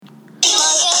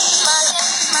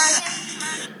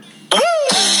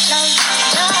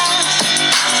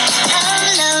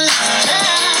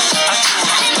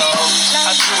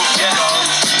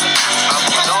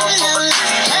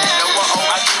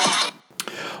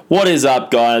What is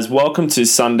up, guys? Welcome to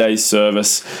Sunday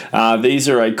Service. These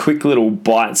are a quick little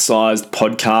bite-sized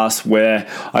podcast where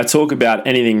I talk about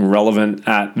anything relevant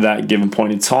at that given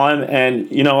point in time. And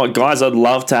you know what, guys? I'd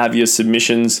love to have your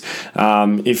submissions.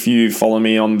 If you follow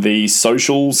me on the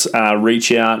socials,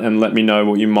 reach out and let me know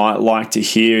what you might like to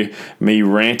hear me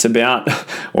rant about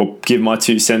or give my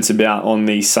 2 cents about on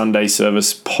the Sunday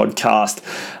Service podcast.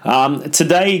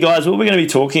 Today, guys, what we're going to be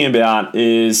talking about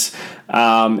is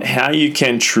how you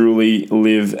can truly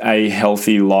live a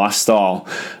healthy lifestyle.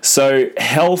 So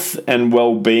health and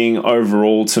well-being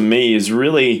overall to me is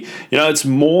really, it's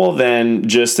more than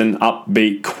just an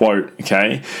upbeat quote,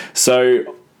 okay?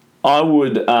 So I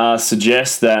would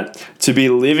suggest that to be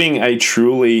living a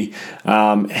truly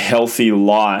healthy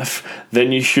life,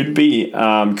 then you should be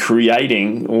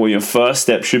creating, or your first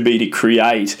step should be to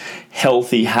create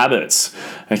healthy habits.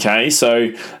 Okay,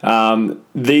 so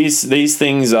these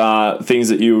things are things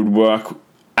that you would work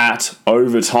at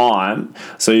over time.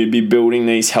 So you'd be building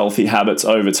these healthy habits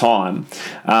over time,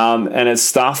 and it's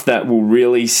stuff that will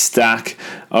really stack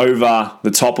over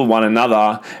the top of one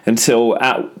another until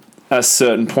at a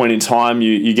certain point in time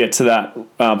you get to that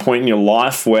point in your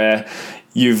life where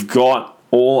you've got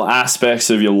all aspects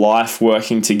of your life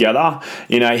working together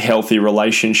in a healthy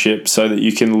relationship so that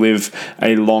you can live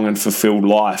a long and fulfilled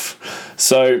life.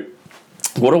 So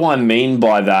what do I mean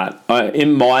by that?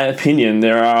 In my opinion,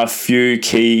 there are a few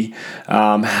key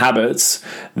habits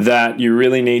that you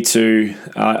really need to,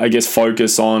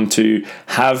 focus on to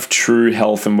have true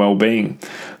health and well-being.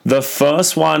 The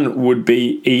first one would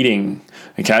be eating.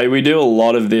 Okay, we do a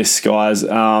lot of this, guys,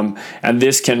 and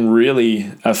this can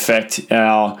really affect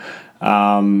our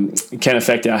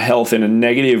health in a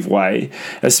negative way,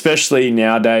 especially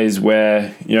nowadays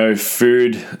where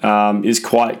food is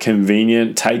quite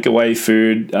convenient. Takeaway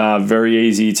food, very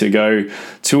easy to go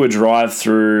to a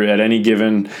drive-through at any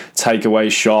given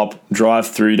takeaway shop.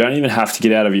 Drive-through, you don't even have to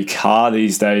get out of your car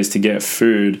these days to get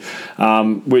food,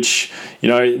 which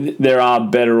there are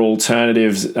better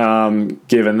alternatives.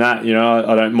 Given that,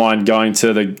 I don't mind going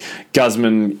to the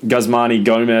Guzmani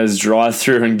Gomez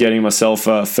drive-through and getting myself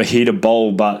a fajita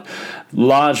bowl, but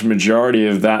large majority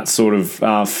of that sort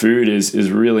of food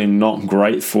is really not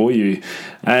great for you.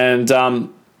 And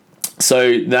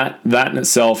so that in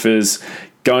itself is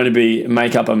going to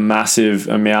make up a massive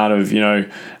amount of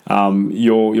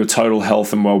your total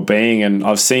health and well-being. And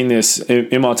I've seen this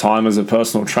in my time as a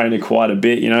personal trainer quite a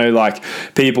bit, like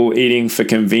people eating for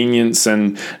convenience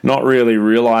and not really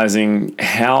realizing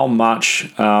how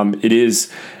much it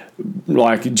is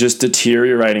like just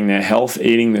deteriorating their health,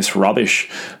 eating this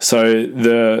rubbish. So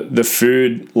the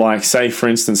food, like say for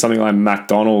instance something like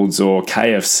McDonald's or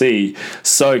KFC,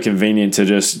 so convenient to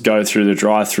just go through the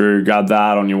drive-through, grab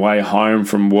that on your way home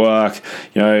from work.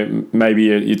 Maybe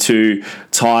you're too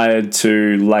tired,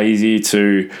 too lazy,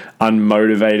 too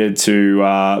unmotivated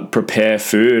to prepare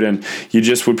food, and you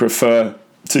just would prefer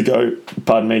to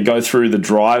go through the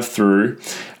drive-through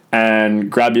and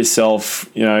grab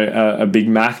yourself, a Big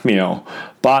Mac meal.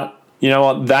 But you know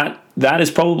what? That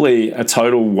is probably a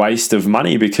total waste of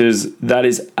money, because that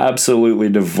is absolutely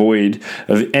devoid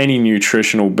of any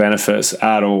nutritional benefits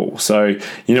at all. So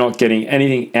you're not getting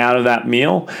anything out of that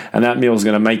meal, and that meal is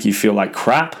going to make you feel like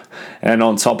crap. And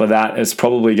on top of that, it's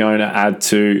probably going to add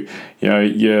to your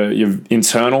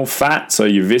internal fat, so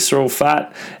your visceral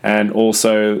fat, and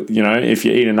also if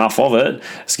you eat enough of it,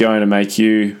 it's going to make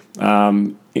you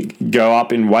go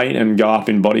up in weight and go up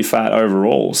in body fat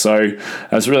overall. So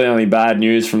that's really only bad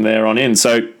news from there on in.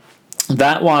 So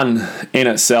that one in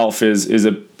itself is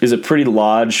a pretty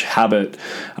large habit,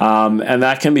 and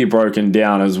that can be broken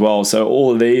down as well. So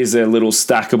all of these are little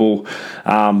stackable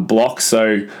blocks.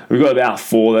 So we've got about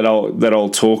 4 that I'll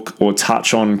talk or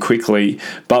touch on quickly.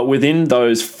 But within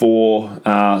those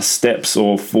 4 steps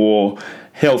or 4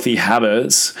 healthy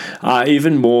habits are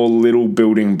even more little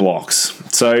building blocks.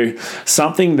 So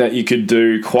something that you could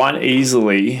do quite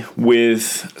easily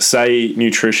with, say,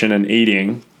 nutrition and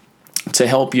eating to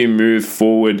help you move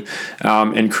forward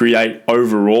and create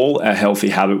overall a healthy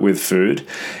habit with food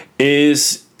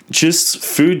is just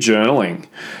food journaling.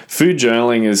 Food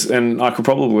journaling is, and I could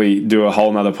probably do a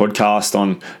whole nother podcast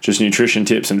on just nutrition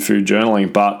tips and food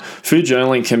journaling, but food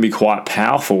journaling can be quite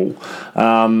powerful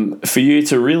for you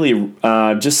to really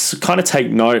just kind of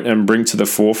take note and bring to the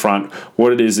forefront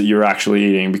what it is that you're actually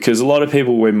eating. Because a lot of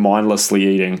people, we're mindlessly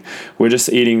eating. We're just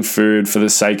eating food for the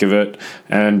sake of it,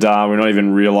 and we're not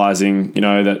even realizing,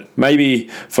 that maybe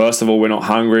first of all, we're not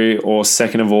hungry, or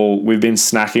second of all, we've been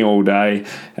snacking all day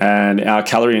and our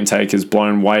calorie intake has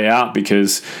blown way out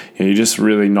because you're just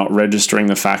really not registering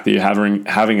the fact that you're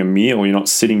having a meal. You're not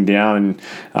sitting down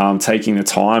and taking the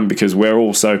time, because we're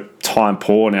all so time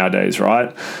poor nowadays,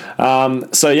 right?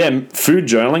 Food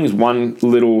journaling is one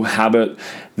little habit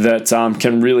that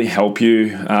can really help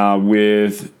you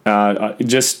with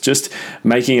just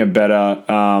making a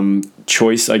better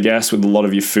choice, I guess, with a lot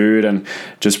of your food, and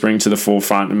just bring to the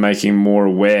forefront and making more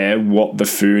aware what the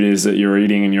food is that you're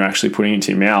eating and you're actually putting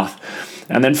into your mouth.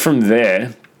 And then from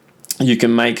there, you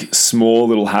can make small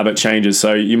little habit changes.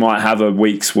 So you might have a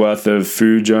week's worth of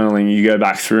food journaling. You go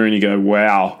back through and you go,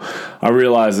 wow, I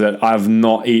realize that I've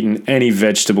not eaten any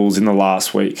vegetables in the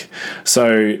last week.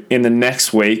 So in the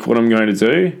next week, what I'm going to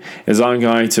do is I'm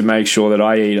going to make sure that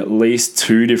I eat at least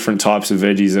 2 different types of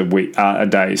veggies a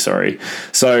day.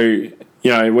 So,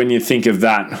 when you think of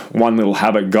that one little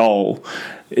habit goal,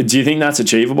 do you think that's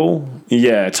achievable?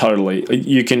 Yeah, totally.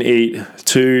 You can eat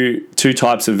two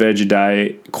types of veg a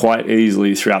day quite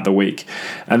easily throughout the week.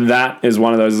 And that is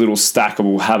one of those little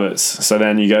stackable habits. So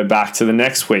then you go back to the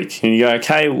next week and you go,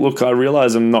 okay, look, I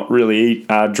realize I'm not really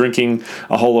drinking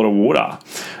a whole lot of water.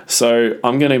 So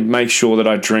I'm going to make sure that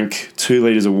I drink 2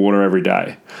 liters of water every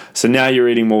day. So now you're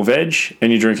eating more veg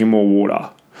and you're drinking more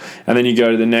water. And then you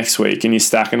go to the next week and you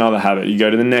stack another habit. You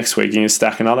go to the next week and you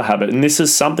stack another habit. And this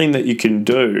is something that you can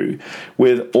do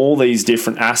with all these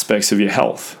different aspects of your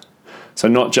health. So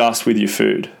not just with your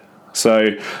food.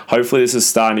 So hopefully this is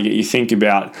starting to get you think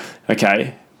about,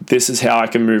 okay, this is how I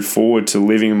can move forward to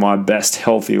living my best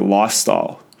healthy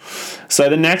lifestyle. So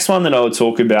the next one that I would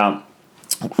talk about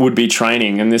would be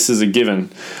training, and this is a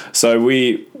given. So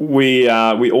we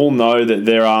all know that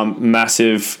there are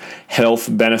massive health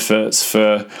benefits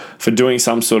for doing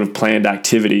some sort of planned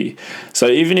activity. So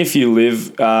even if you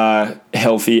live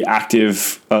healthy,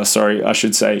 active,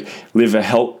 live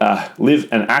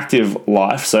an active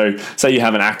life. So say you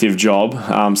have an active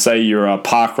job, say you're a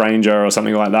park ranger or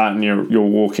something like that, and you're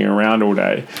walking around all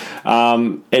day.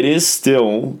 It is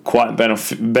still quite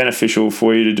beneficial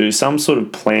for you to do some sort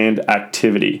of planned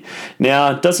activity.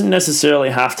 Now, it doesn't necessarily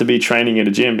have to be training at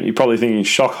a gym. You're probably thinking,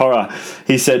 shock horror,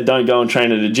 he said don't go and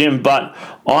train at a gym. But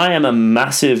I am a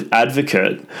massive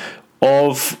advocate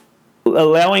of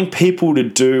allowing people to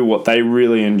do what they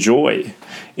really enjoy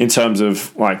in terms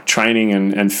of like training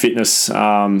and fitness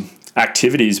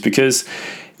activities. Because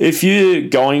if you're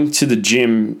going to the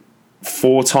gym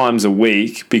 4 times a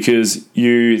week because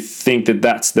you think that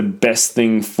that's the best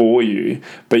thing for you,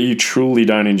 but you truly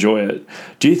don't enjoy it,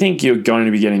 do you think you're going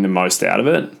to be getting the most out of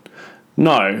it?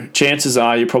 No, chances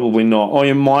are you're probably not. Or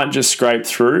you might just scrape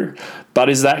through, but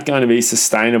is that going to be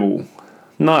sustainable?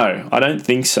 No, I don't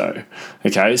think so.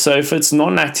 Okay, so if it's not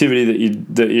an activity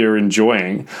that you're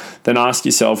enjoying, then ask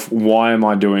yourself, why am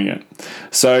I doing it?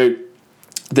 So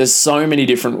there's so many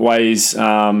different ways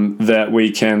that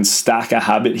we can stack a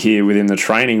habit here within the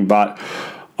training, but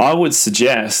I would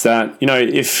suggest that,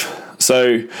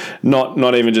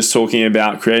 not even just talking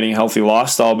about creating a healthy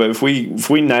lifestyle, but if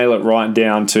we nail it right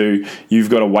down to you've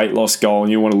got a weight loss goal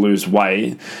and you want to lose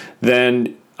weight,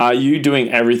 then are you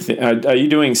doing everything? Are you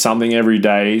doing something every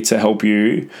day to help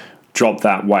you drop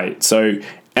that weight? So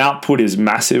output is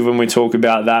massive when we talk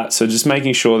about that. So just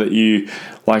making sure that you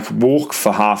walk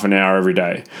for half an hour every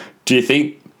day. Do you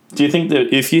think that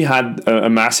if you had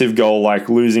a massive goal like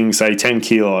losing, say, 10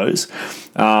 kilos,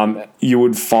 you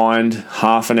would find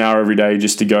half an hour every day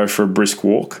just to go for a brisk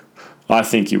walk? I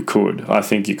think you could. I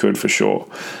think you could for sure.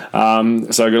 So I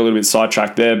got a little bit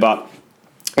sidetracked there, but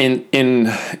in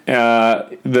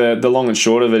the long and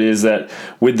short of it is that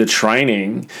with the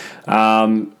training,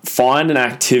 find an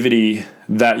activity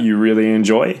that you really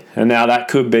enjoy. And now that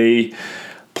could be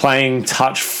playing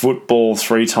touch football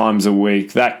 3 times a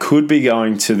week. That could be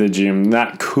going to the gym.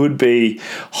 That could be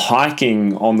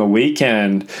hiking on the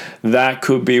weekend. That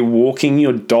could be walking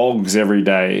your dogs every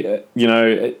day.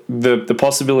 The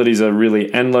possibilities are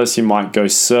really endless. You might go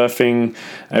surfing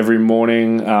every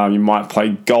morning. You might play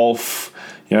golf,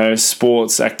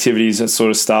 sports activities, that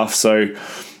sort of stuff. So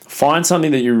find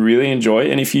something that you really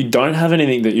enjoy. And if you don't have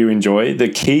anything that you enjoy, the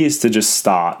key is to just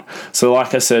start. So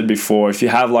like I said before, if you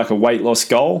have a weight loss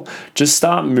goal, just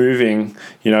start moving,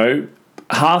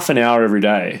 half an hour every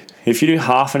day. If you do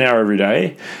half an hour every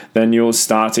day, then you'll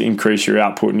start to increase your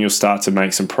output and you'll start to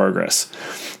make some progress.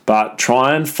 But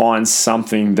try and find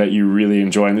something that you really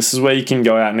enjoy. And this is where you can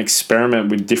go out and experiment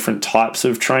with different types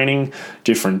of training,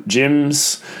 different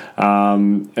gyms,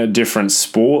 different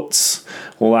sports,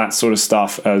 all that sort of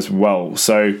stuff as well.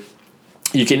 So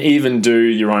You can even do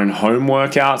your own home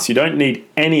workouts. You don't need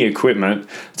any equipment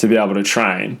to be able to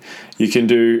train. You can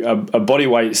do a body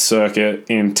weight circuit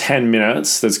in 10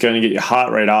 minutes that's going to get your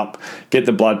heart rate up, get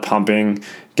the blood pumping,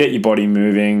 get your body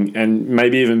moving, and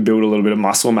maybe even build a little bit of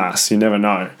muscle mass. You never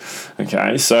know.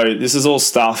 Okay, so this is all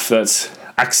stuff that's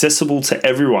accessible to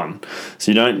everyone.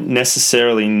 So you don't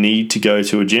necessarily need to go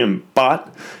to a gym.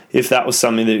 But if that was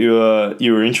something that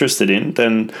you were interested in,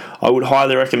 then I would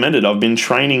highly recommend it. I've been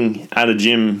training at a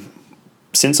gym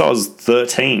since I was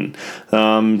 13,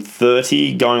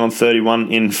 30, going on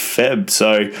 31 in Feb.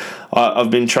 So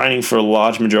I've been training for a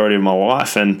large majority of my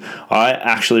life, and I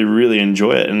actually really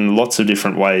enjoy it in lots of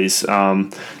different ways.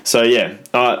 That's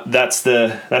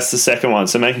the second one.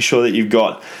 So making sure that you've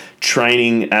got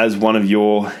training as one of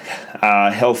your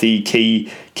key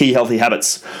healthy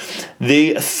habits.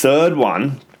 The third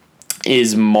one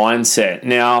is mindset.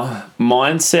 Now,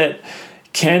 mindset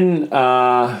can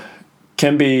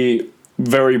be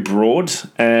very broad,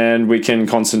 and we can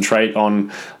concentrate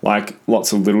on like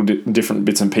lots of little different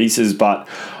bits and pieces. But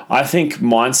I think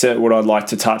mindset, what I'd like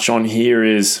to touch on here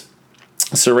is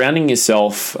surrounding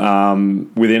yourself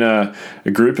within a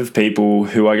group of people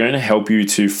who are going to help you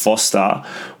to foster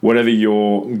whatever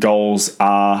your goals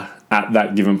are at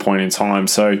that given point in time.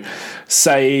 So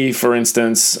say, for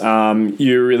instance,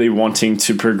 you're really wanting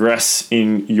to progress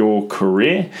in your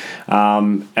career,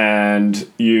 and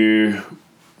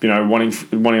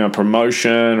wanting a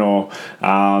promotion or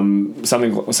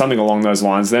something along those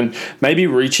lines, then maybe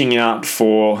reaching out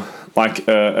for like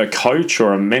a coach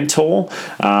or a mentor,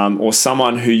 or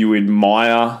someone who you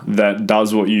admire that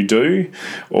does what you do,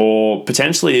 or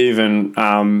potentially even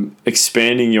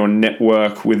expanding your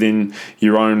network within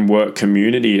your own work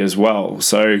community as well.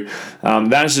 So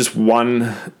that's just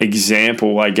one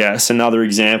example, I guess. Another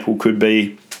example could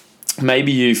be,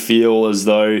 maybe you feel as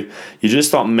though you're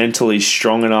just not mentally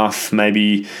strong enough.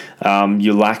 Maybe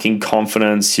you're lacking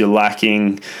confidence, you're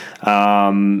lacking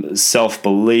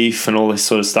self-belief and all this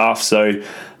sort of stuff. So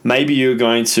maybe you're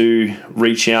going to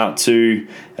reach out to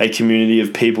a community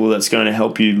of people that's going to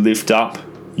help you lift up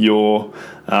your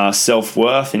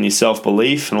self-worth and your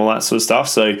self-belief and all that sort of stuff.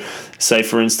 So say,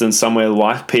 for instance, somewhere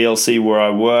like PLC where I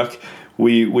work,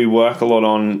 we work a lot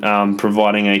on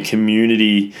providing a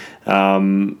community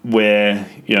where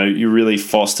you're really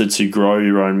fostered to grow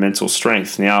your own mental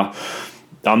strength. Now,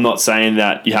 I'm not saying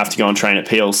that you have to go and train at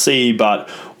PLC, but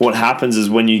what happens is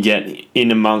when you get in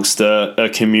amongst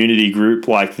a community group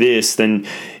like this, then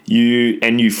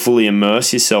you fully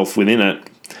immerse yourself within it,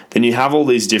 then you have all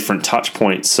these different touch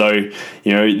points. So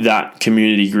that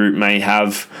community group may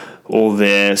have all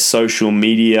their social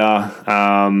media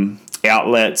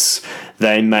outlets.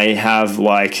 They may have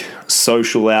like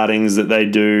social outings that they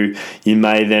do. You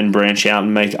may then branch out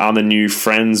and make other new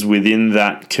friends within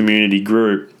that community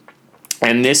group.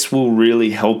 And this will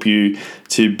really help you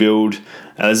to build,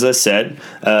 as I said,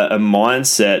 a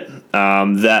mindset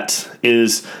that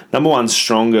is, number one,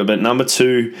 stronger, but number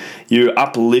two, you're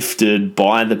uplifted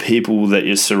by the people that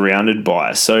you're surrounded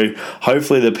by. So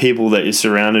hopefully the people that you're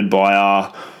surrounded by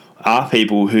are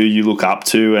people who you look up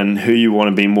to and who you want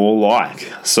to be more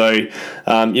like. So,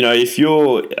 if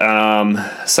you're,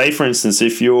 say for instance,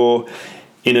 if you're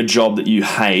in a job that you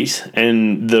hate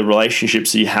and the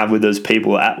relationships that you have with those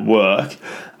people at work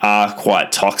are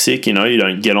quite toxic, you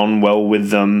don't get on well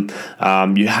with them,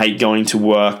 you hate going to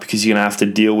work because you're going to have to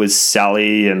deal with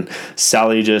Sally, and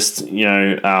Sally just,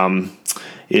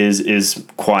 is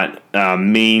quite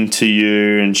mean to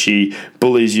you, and she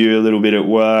bullies you a little bit at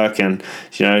work, and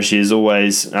she's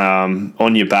always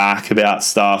on your back about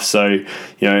stuff. So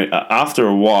after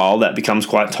a while that becomes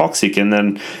quite toxic, and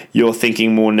then you're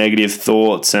thinking more negative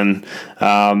thoughts, and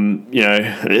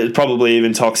it's probably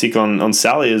even toxic on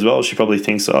Sally as well. She probably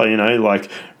thinks,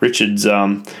 like Richard's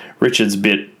a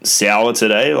bit sour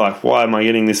today, like why am I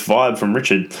getting this vibe from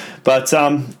Richard? But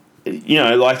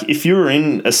like if you're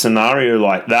in a scenario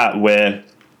like that where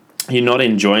you're not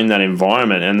enjoying that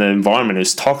environment and the environment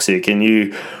is toxic, and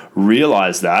you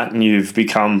realize that and you've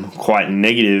become quite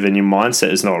negative and your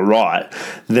mindset is not right,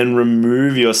 then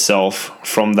remove yourself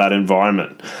from that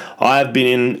environment. I have been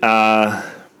in,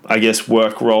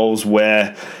 work roles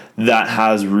where that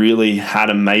has really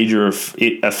had a major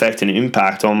effect and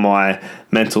impact on my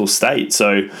mental state.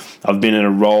 So I've been in a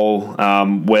role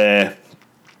where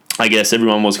I guess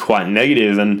everyone was quite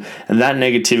negative, and that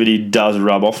negativity does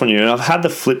rub off on you. And I've had the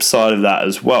flip side of that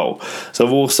as well. So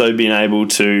I've also been able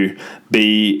to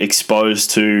be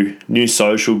exposed to new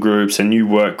social groups and new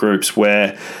work groups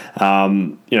where,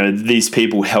 these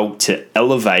people help to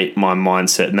elevate my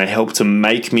mindset, and they help to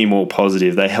make me more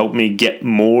positive. They help me get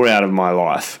more out of my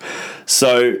life.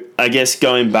 So I guess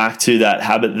going back to that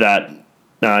habit that,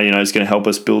 is going to help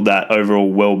us build that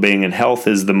overall well-being and health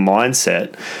is the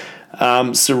mindset.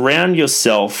 Surround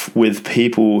yourself with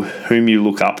people whom you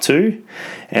look up to,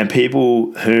 and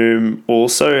people whom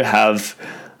also have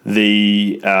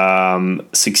the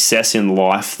success in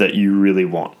life that you really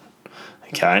want.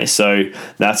 Okay, so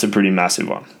that's a pretty massive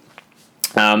one.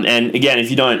 And again, if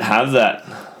you don't have that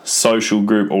social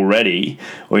group already,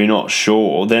 or you're not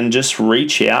sure, then just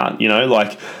reach out.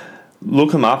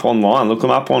 Look them up online, look them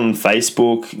up on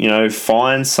Facebook,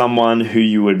 find someone who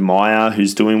you admire,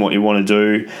 who's doing what you want to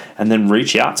do, and then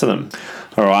reach out to them.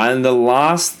 All right. And the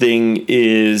last thing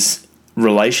is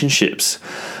relationships.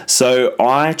 So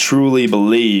I truly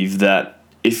believe that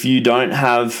if you don't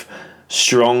have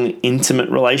strong, intimate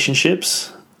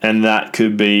relationships, and that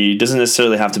doesn't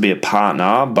necessarily have to be a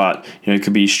partner, but it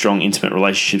could be strong, intimate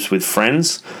relationships with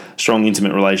friends, strong,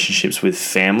 intimate relationships with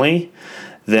family,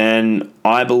 then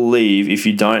I believe if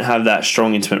you don't have that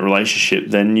strong, intimate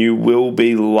relationship, then you will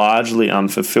be largely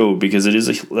unfulfilled, because it is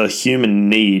a human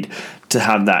need to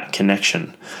have that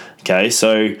connection. Okay,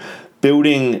 so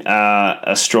building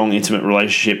a strong, intimate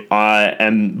relationship, I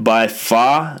am by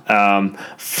far, I'm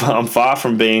far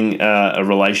from being a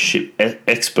relationship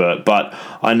expert, but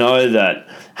I know that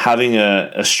having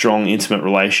a strong, intimate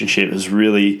relationship has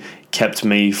really kept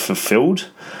me fulfilled.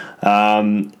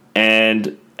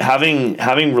 And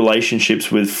having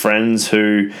relationships with friends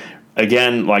who,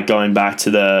 again, like going back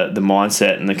to the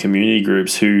mindset and the community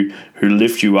groups who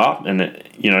lift you up and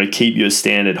keep your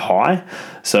standard high.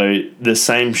 So the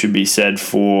same should be said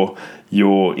for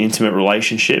your intimate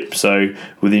relationship. So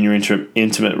within your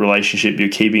intimate relationship, you're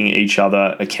keeping each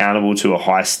other accountable to a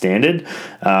high standard,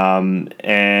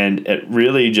 and it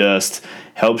really just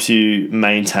helps you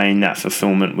maintain that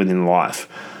fulfillment within life.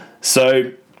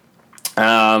 So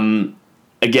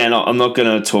again, I'm not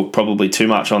going to talk probably too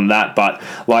much on that, but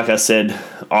like I said,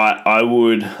 I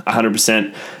would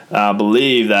 100%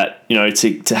 believe that,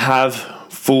 to have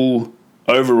full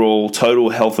overall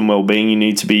total health and well-being, you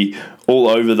need to be all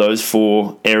over those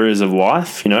 4 areas of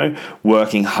life,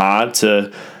 working hard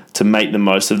to make the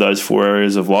most of those 4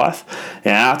 areas of life.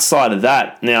 And outside of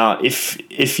that, now,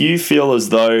 if you feel as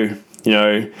though,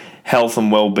 health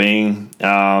and well-being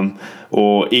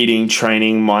or eating,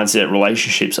 training, mindset,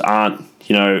 relationships aren't,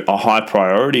 a high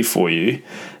priority for you,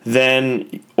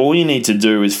 then all you need to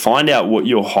do is find out what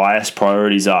your highest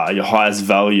priorities are, your highest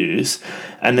values,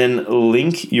 and then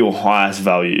link your highest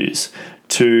values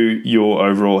to your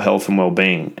overall health and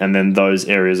well-being, and then those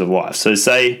areas of life. So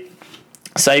say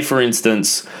for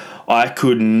instance, I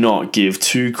could not give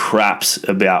 2 craps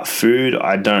about food.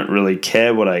 I don't really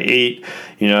care what I eat.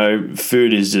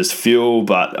 Food is just fuel,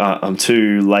 but I'm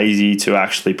too lazy to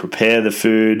actually prepare the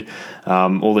food,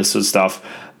 all this sort of stuff.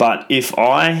 But if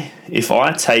I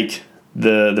take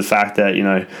the fact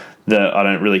that, that I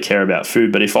don't really care about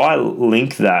food, but if I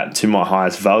link that to my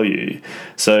highest value,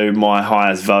 so my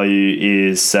highest value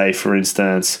is, say, for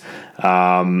instance,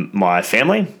 my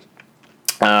family,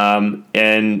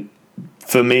 and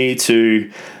for me to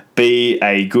be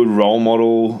a good role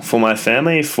model for my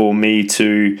family, for me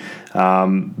to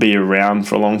be around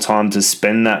for a long time, to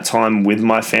spend that time with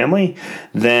my family,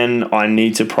 then I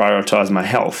need to prioritize my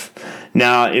health.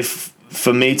 Now,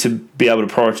 for me to be able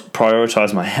to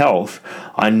prioritize my health,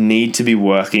 I need to be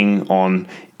working on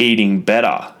eating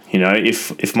better.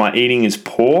 If my eating is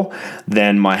poor,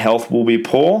 then my health will be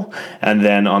poor, and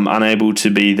then I'm unable to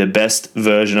be the best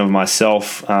version of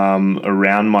myself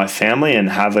around my family and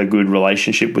have a good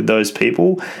relationship with those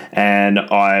people. And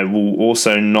I will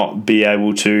also not be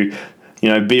able to,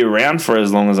 be around for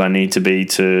as long as I need to be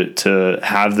to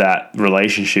have that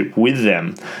relationship with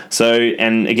them. So,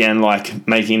 and again, like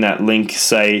making that link,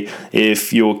 say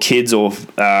if your kids or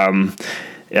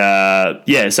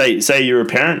say you're a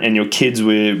parent and your kids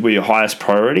were your highest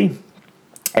priority,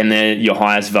 and they're your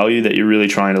highest value that you're really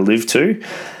trying to live to,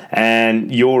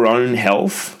 and your own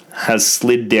health has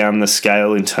slid down the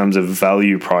scale in terms of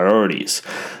value priorities.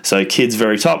 So kids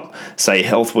very top, say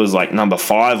health was like number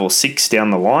 5 or 6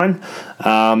 down the line.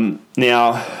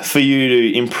 Now, for you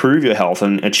to improve your health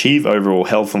and achieve overall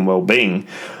health and well-being,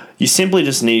 you simply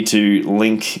just need to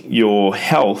link your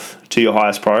health to your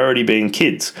highest priority being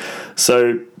kids.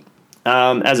 So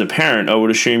as a parent, I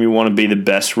would assume you want to be the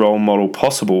best role model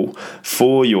possible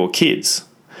for your kids.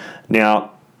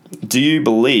 Now, do you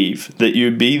believe that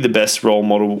you'd be the best role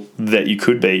model that you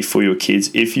could be for your kids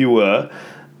if you were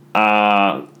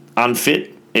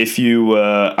unfit, if you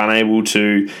were unable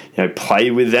to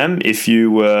play with them, if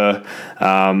you were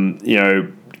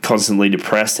constantly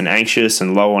depressed and anxious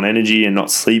and low on energy and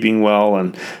not sleeping well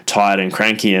and tired and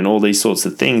cranky and all these sorts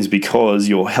of things because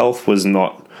your health was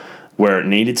not where it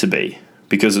needed to be,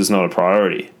 because it's not a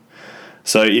priority?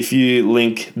 So if you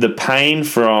link the pain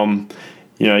from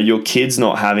your kids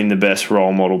not having the best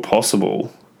role model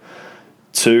possible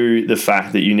to the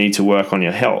fact that you need to work on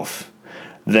your health,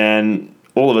 then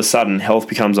all of a sudden health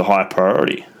becomes a high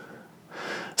priority.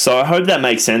 So I hope that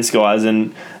makes sense, guys.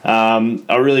 And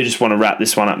I really just want to wrap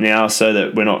this one up now so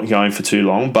that we're not going for too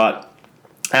long. But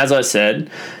as I said,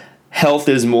 health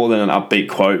is more than an upbeat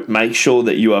quote. Make sure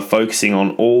that you are focusing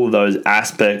on all of those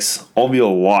aspects of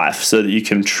your life so that you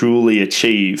can truly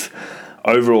achieve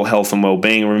overall health and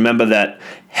well-being. Remember that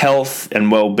health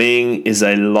and well-being is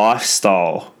a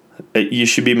lifestyle. You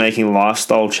should be making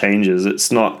lifestyle changes.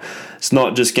 It's not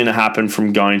just going to happen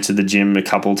from going to the gym a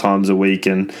couple times a week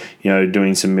and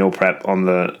doing some meal prep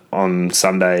on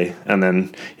Sunday and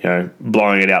then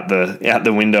blowing it out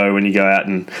the window when you go out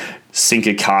and sink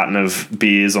a carton of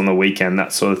beers on the weekend,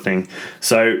 that sort of thing.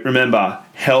 So remember,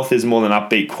 health is more than an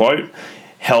upbeat quote.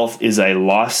 Health is a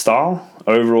lifestyle.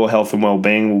 Overall health and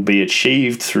well-being will be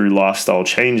achieved through lifestyle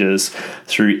changes,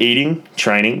 through eating,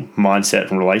 training, mindset,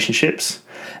 and relationships.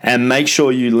 And make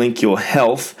sure you link your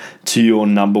health to your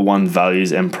number one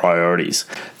values and priorities.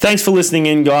 Thanks for listening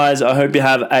in, guys. I hope you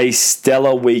have a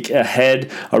stellar week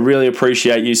ahead. I really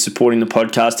appreciate you supporting the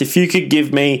podcast. If you could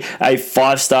give me a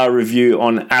 5-star review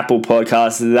on Apple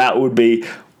Podcasts, that would be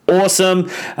awesome.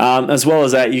 As well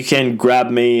as that, you can grab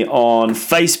me on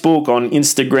Facebook, on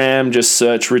Instagram. Just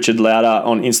search Richard Lauder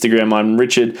on Instagram. I'm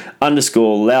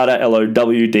Richard_Lauder,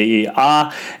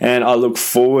 LOWDER. And I look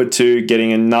forward to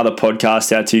getting another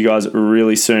podcast out to you guys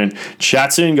really soon.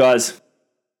 Chat soon, guys.